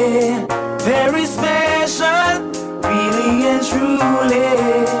beauty, very special, really and truly.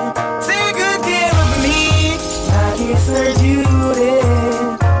 Take good care of me, like it's her duty.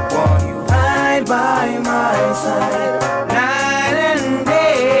 Want you right by my side, night and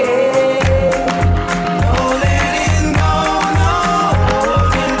day. No letting go, no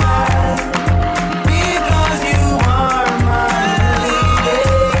holding back, because you are my lady.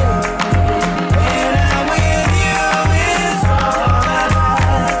 When I'm with you, it's all that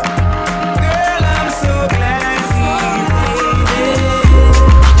lasts. Girl, I'm so glad you made it.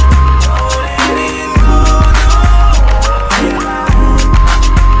 No letting go, no holding back,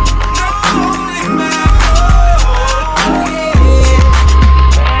 no holding back. Oh, yeah.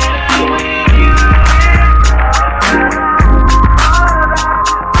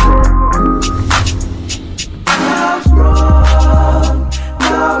 I'm strong,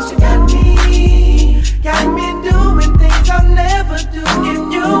 now she got me doing things I'll never do. If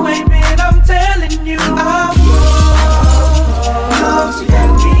you ain't been, I'm telling you, I'm strong, now she got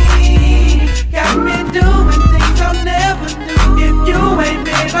me doing things I'll never do. If you ain't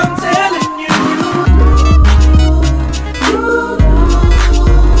been, I'm telling you,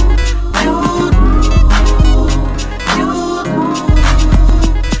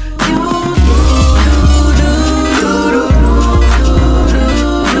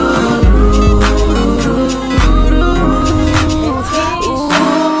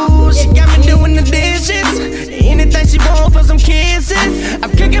 Ooh, she got me doing the dishes, anything she want for some kisses.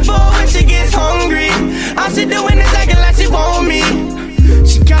 I'm cooking for her when she gets hungry. All she doing is acting like she want me.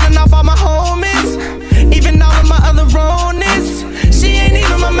 She counting off all my homies, even all of my other ronies. She ain't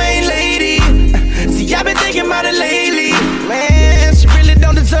even my main lady. See, I've been thinking about it lately. Man, she really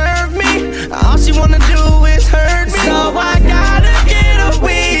don't deserve me. All she wanna do is hurt me. So I gotta get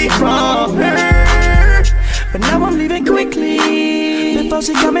away from her. But now I'm leaving quickly, before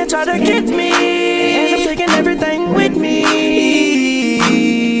she come and try to get me. And I'm taking everything with me.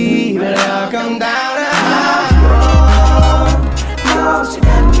 But I'll come down to house. Now she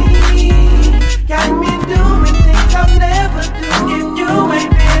got me doing things I'll never do. If you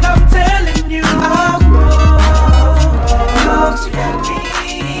ain't been, I'm telling you, I'll grow. Now she got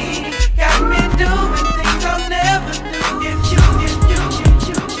me doing things I'll never do. If you.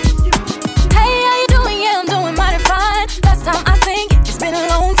 Hey, how you doing? Yeah, I'm doing mighty fine. Last time I seen you, it's been a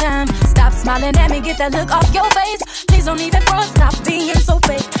smiling at me, get that look off your face. Please don't even front, stop being so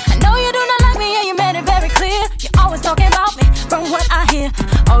fake. I know you do not like me and you made it very clear. You're always talking about me, from what I hear.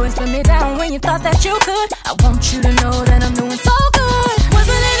 Always put me down when you thought that you could. I want you to know that I'm doing so good.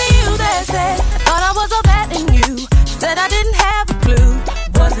 Wasn't it you that said I thought I was all that in you? Said I didn't have a clue.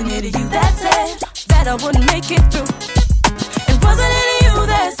 Wasn't it you that said that I wouldn't make it through? It wasn't it you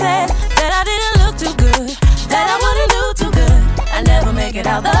that said that I didn't look too good, that I wouldn't do too good. I never make it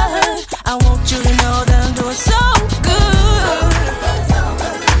out the hood. I want you to know that I'm doing so good.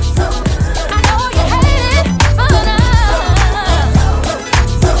 I know you hate it, but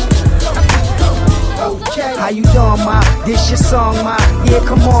Okay. How you doing, ma? This your song, ma. Yeah,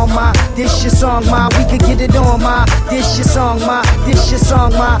 come on, ma. This your song, ma. We could get it on, ma. This your song, ma. This your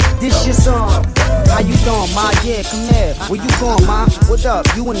song, ma. This your song. How you doing, ma? Yeah, come here. Where you going, ma? What up?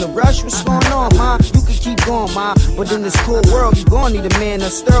 You in the rush? What's going on, ma? You can keep going, ma. But in this cool world, you gon' need a man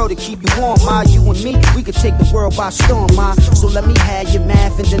that's thorough to keep you warm, ma. You and me, we could take the world by storm, ma. So let me have your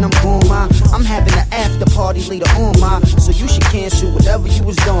math and then I'm going, ma. I'm having an after party later on, ma. So you should cancel whatever you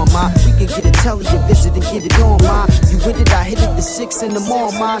was doing, ma. We can get a telly to visit and get it on, ma. You with it, I hit it to 6 in the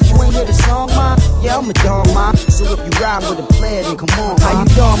morning, ma. You ain't hear the song, ma? Yeah, I'm a dog, ma. So if you ride with a player, then come on, ma. How you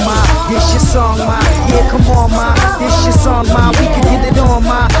doing, ma? This your song, ma. Yeah, come on, ma. This your song, ma. We can get it on,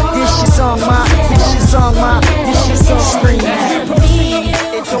 ma. This your song, ma. This your song, ma. This your song. Scream that.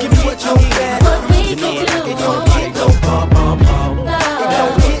 It don't get no better. It don't get no bum bum bum. It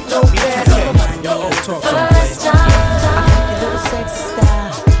don't get no better. Talk to me, I like your little sexy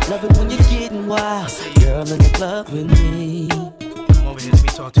style. Love it when you're getting wild. Girl in the club with me. Come over here, let me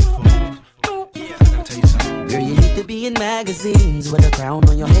talk to you for a minute. Yeah, I gotta tell you something. Girl, you need to be in magazines with a crown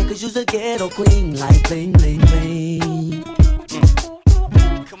on your head, cause you's a ghetto queen. Like bling, bling, bling.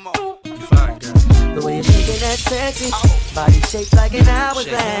 Come on, you fine, girl. The way you're shaking that sexy body shaped like an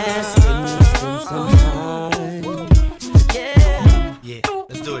hourglass. Give me some time. Yeah,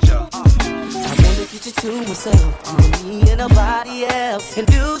 let's do it, y'all. I wanna get you to myself, me and nobody else, and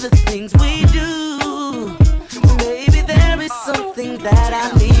do the things we do. Baby, there is something that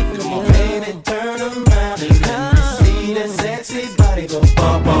I need from you. Baby, turn around and let me see that sexy body go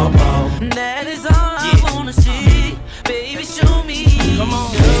bum bum bum. That is all I wanna see. Baby, show me. Come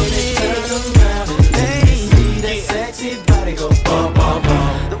on, baby, turn around and let me see that sexy body go bum bum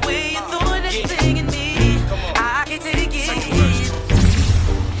bum. The way you're throwing that thing in me, I can take it.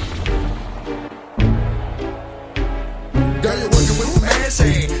 Girl, you're working with some ass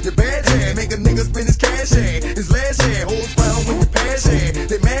hand. Your bad hand make a nigga spend his cash hand. His last hand holds round with your pass hand.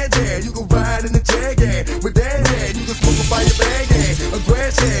 They mad hand, you can ride in the jag hand. With that hand, you can smoke a by your bag hand. A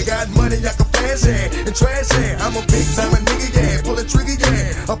grass hand, got money, I can flash hand. And trash hand, I'm a big time a nigga, yeah. Pull a trigger,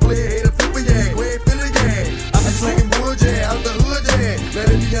 yeah. I play a hater flipper, yeah. Go ahead, fill it, yeah. I be slanging wood, yeah. Out the hood, yeah. Let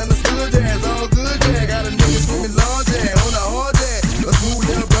it be understood, yeah. It's all good, yeah. Got a nigga screaming large, yeah. On the hard, yeah. A smooth,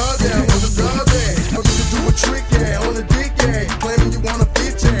 yeah, broad, yeah. On the broad, yeah. I'm gonna do a trick, yeah. On the dick, yeah. Claiming you wanna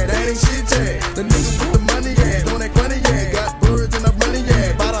fit, yeah. That ain't shit, yeah. The nigga with the money, yeah. On that money, yeah. Got birds and I'm running,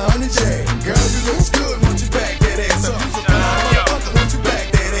 yeah. About 100, yeah. Girl, you looks good. Won't you back that ass up? Won't you back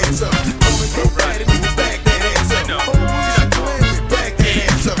that ass up? Only go right and you back that ass up. Oh, back that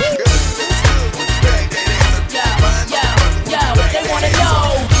ass up. Girl, you looks good. Won't you back that ass up? Yo, they wanna know.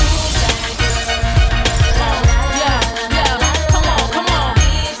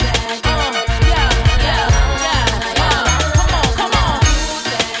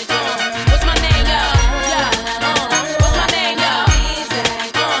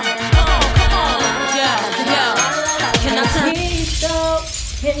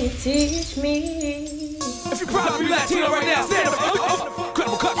 Can you teach me? If you're proud to be Latino right now, stand up.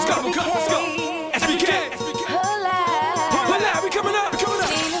 Credible cuts, let's go. SBK. We coming up.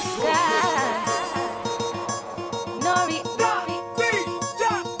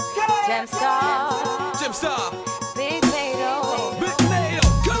 Gemstar. Big Mayo. Big Mayo.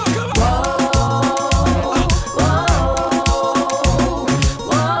 Come on.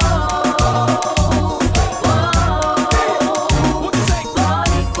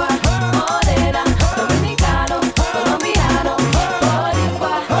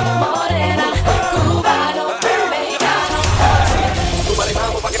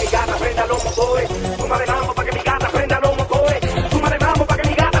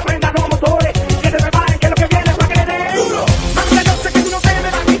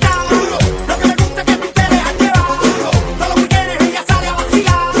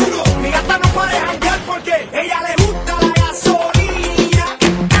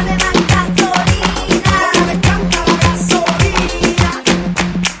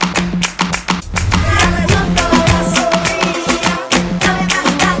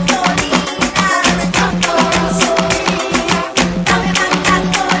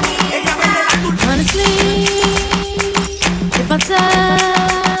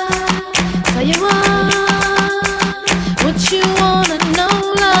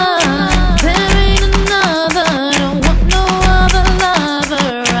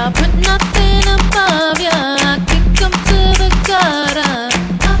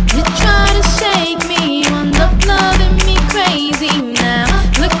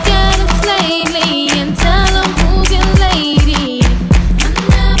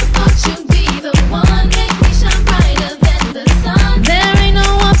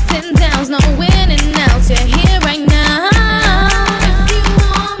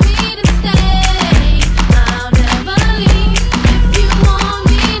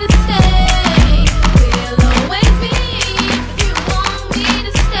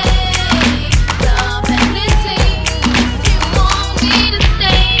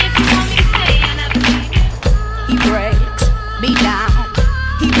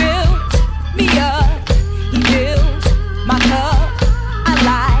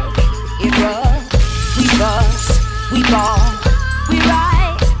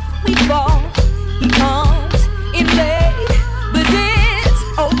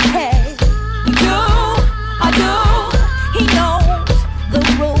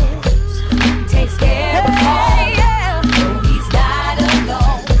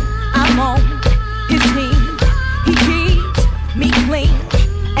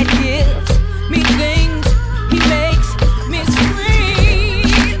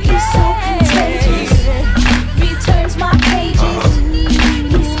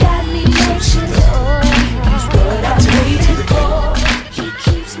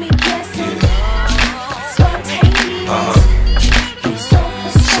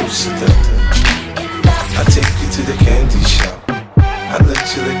 I let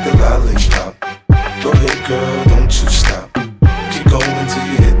you lick the lollipop. Go ahead, girl, don't you stop. Keep going till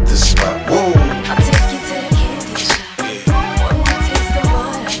you hit the spot. Whoa. I'll take you to the candy shop. One more taste of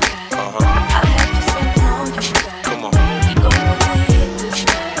what I got. I'll have you spending all you got. Come on. Keep going till you hit the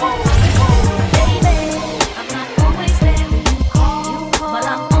spot. Baby, I'm not always there when you call, but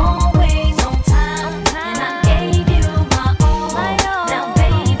I'm always on time. And I gave you my all. Now,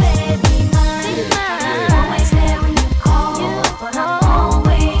 baby, be mine. I'm always there when you call, but I'm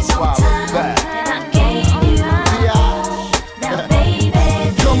always on time. And I gave you my all. Now, baby,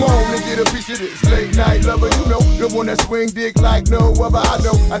 Come on and get a piece of this late night lover, you know, the one that swing dick like no other. I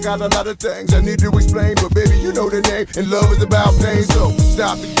know I got a lot of things I need to explain, but baby, you know the name, and love is about pain. So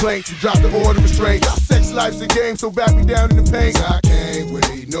stop the complaints and drop the order of restraint. Our sex life's a game, so back me down in the pain. I can't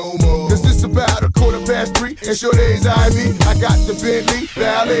wait no more. Cause it's about 3:15, and sure days I mean, I got the Bentley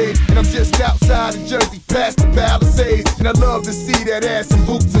Ballet, and I'm just outside of Jersey, past the Palisades. And I love to see that ass in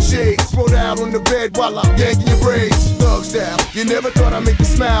boots and shades. Throw out on the bed while I'm yanking your braids. Thug style, you never thought I'd make you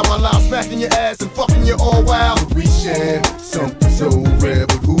smile while I'm smacking your ass and fucking you all wild. But we share something so rare,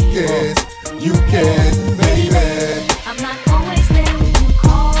 but who cares? You can, baby. I'm not always there when you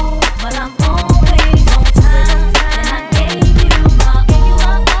call, but I'm always on time. And I gave you my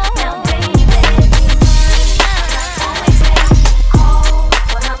all. Now, baby, be mine. I'm always there when you call,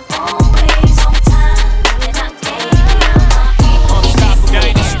 but I'm always on time. And I gave you my all. Unstoppable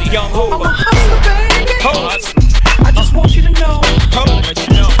Dynasty, Young Hova. I'm a hustler, baby. I just want you to know.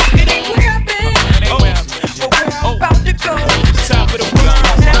 It ain't where I've been, but where I'm about to go. Top of the world.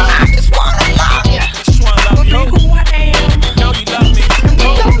 Now I just wanna love you. But be who I am. Know you love me. And we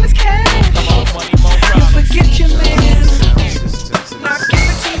don't is cash. You forget your man. Now give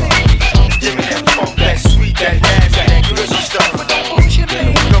it to me. Give me that funk, that sweet, that nasty, that grisly stuff. Bullshit,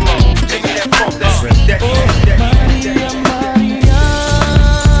 baby. Come on, give me that funk, that sweet, that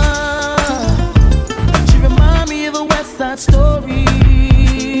She remind me of a West Side Story.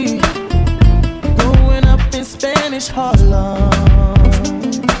 Growing up in Spanish Harlem.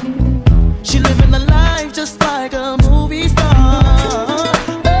 She living a life just like a movie star.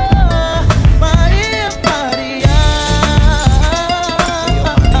 Maria.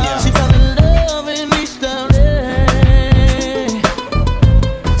 She fell in love in East LA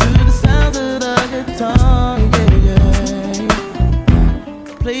to the sounds of the guitar,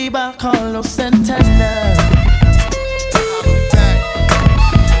 played by Carlos Santana.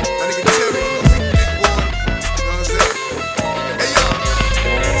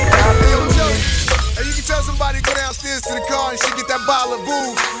 Hey, you can tell somebody to go downstairs to the car and she get that bottle of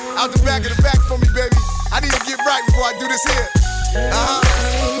booze out the back of the back for me, baby. I need to get right before I do this here.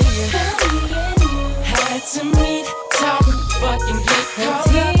 Had to meet, talk, fucking get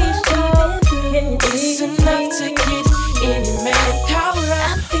caught up. It's enough to get any man caught up.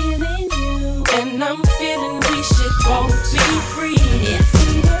 I'm feeling you, and I'm feeling we should both be free.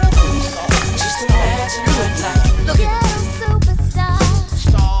 Just imagine what life. Look at superstar.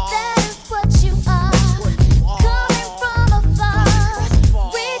 That is what you are. Coming from afar,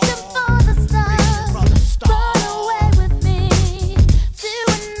 reaching for the stars. Run away with me to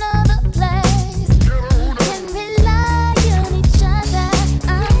another place. Can rely on each other.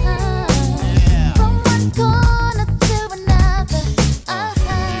 From one corner to another.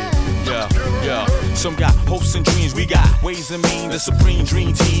 Yeah. Some got hopes and dreams, we got ways and means. The supreme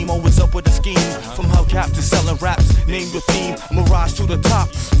dream team, always up with a scheme. From hubcap to selling raps, name the theme. Mirage to the top,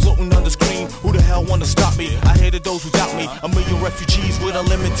 floating on the screen. Who the hell wanna stop me? I hated those who doubt me. A million refugees with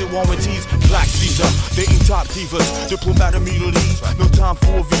unlimited warranties. Black Caesar, dating top divas. Diplomat immunities, no time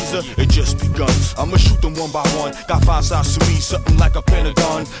for a visa. It just begun. I'ma shoot them one by one. Got 5 sides to me, something like a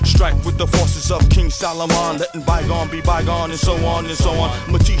pentagon. Strike with the forces of King Solomon. Letting bygone be bygone, and so on and so on.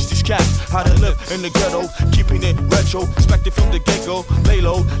 I'ma teach these cats how to live in the ghetto, keeping it retro. Expected from the get-go, lay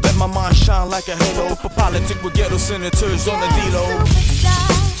low. Let my mind shine like a halo. For politic with ghetto senators on the D-Lo.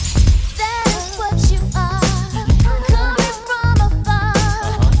 That is what you are. Coming from afar,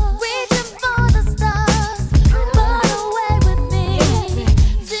 reaching for the stars. Run away with me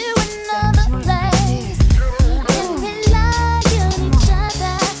to another place. Can rely on each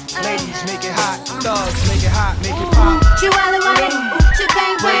other. Ladies, make it hot. Thugs, make it hot, make it pop. Chihuahua,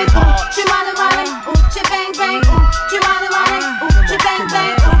 bang bang, Chihuahua, bang bang, Chihuahua, bang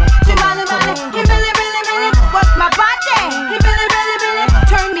bang, Chihuahua. He really, really, really worked my body. He really, really, really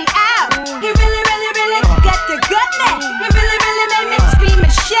turned me out. He really, really, really got the goodness. He really, really made me scream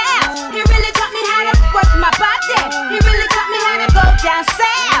and shout. He really taught me how to work my body. He really taught me how to go down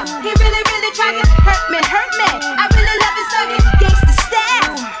south. He really, really tried to hurt me. I really love his fucking gangsta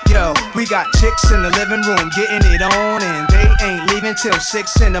style. Yo, we got chicks in the living room getting it on, and they ain't leaving until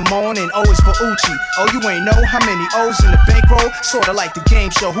 6 in the morning. O is for Uchi. Oh, you ain't know how many O's in the bankroll? Sorta like the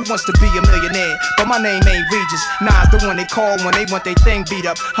game show, Who Wants to Be a Millionaire? But my name ain't Regis. Nas the one they call when they want their thing beat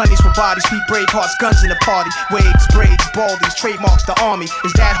up. Honeys for bodies, feet brave hearts, guns in the party. Waves, braids, baldies, trademarks the army.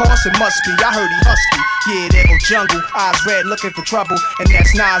 Is that horse? It must be. I heard he husky. Yeah, there go jungle. Eyes red, looking for trouble. And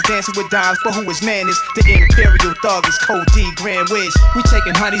that's Nas dancing with dimes. But who his man is? The Imperial Thug is Code D, Grand Wiz. We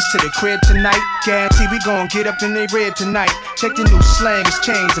taking honeys to the crib tonight. Guarantee we gon' get up in they rib tonight. Check the new slang, it's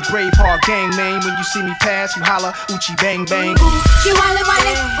changed. The Braveheart gang name. When you see me pass, you holla, Uchi bang bang. She wanna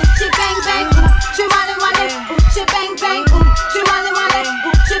Uchi bang bang. She wanna Uchi bang bang. She wanna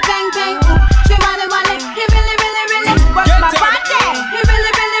Uchi bang bang. She wanna he really, really, really work my body. He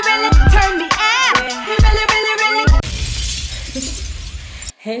really, really, really turn me out. He really, really, really.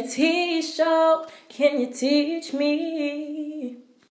 Hey T-Show, can you teach me?